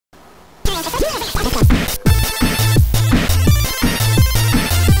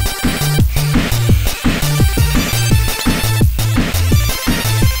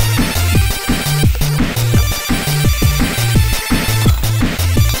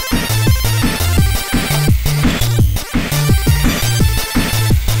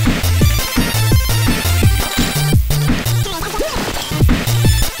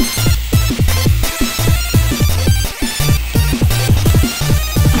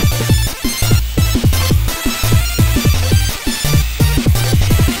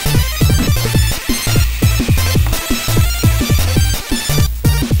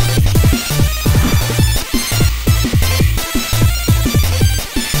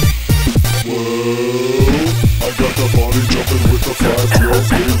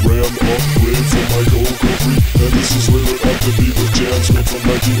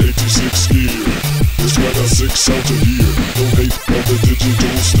Sound to hear, no hate on the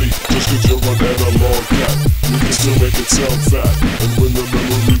digital state. Just cause you're an analog cat, we can still make it sound fat. And when the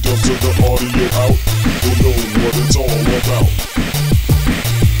memory dumps the audio out, you'll know what it's all about.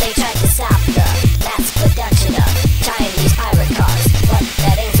 They tried to stop the mass production of Chinese pirate cars, but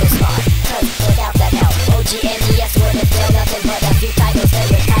that ain't so smart, cause without that help, OGNES would have built nothing but a few titles that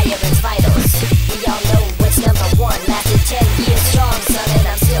retire its vitals. We all know what's number one, lasted 10 years strong, son, and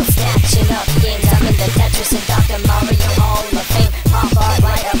I'm still snatching up games. I'm in the Tetris and Dr. Mario Hall of Fame, pop art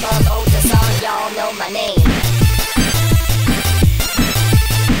right above Otis on, y'all know my name.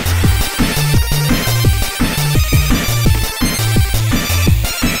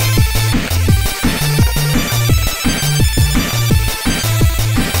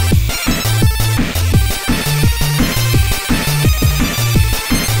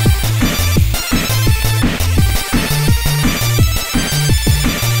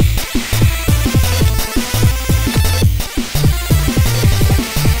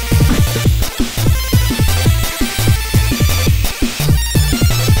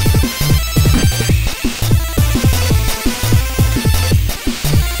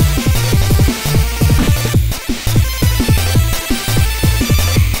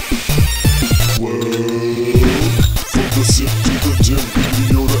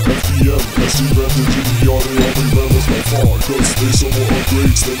 Cause they saw more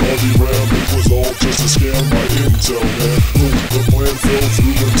upgrades than all the RAM. It was all just a scam by Intel, man. Look, the plan fell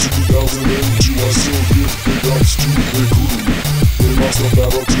through in 2002. I still give big ups to the crew. They lost the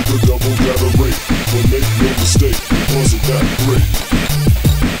battle to the double data rate, but make no mistake, it wasn't that great.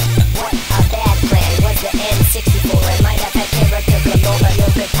 What a bad plan was the N64. It might have had character galore, but no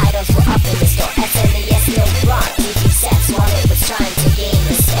good titles were up in the store. SNES no rock, TV sets while it was trying to gain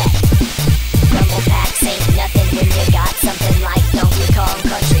respect. Rumble packs ain't nothing when you got something like Donkey Kong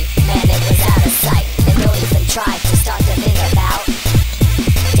Country. Man, it was out of sight, and don't even try to start to think about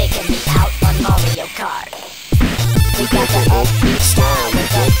taking me out on Mario Kart. We got the upbeat style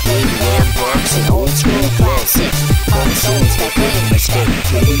with upgrade RAM packs and old school classics. Consoles that claim respect.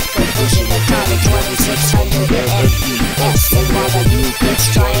 Elite Vision Atari 2600 and NES. And while the new kids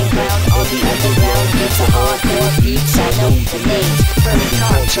try and ground all the underground kids are hardcore beats, I know the names. Burning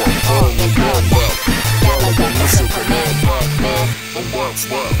Contra, Pong and Combat, Galaga, Missile Command, Pac-Man, and that's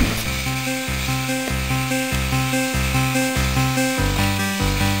that.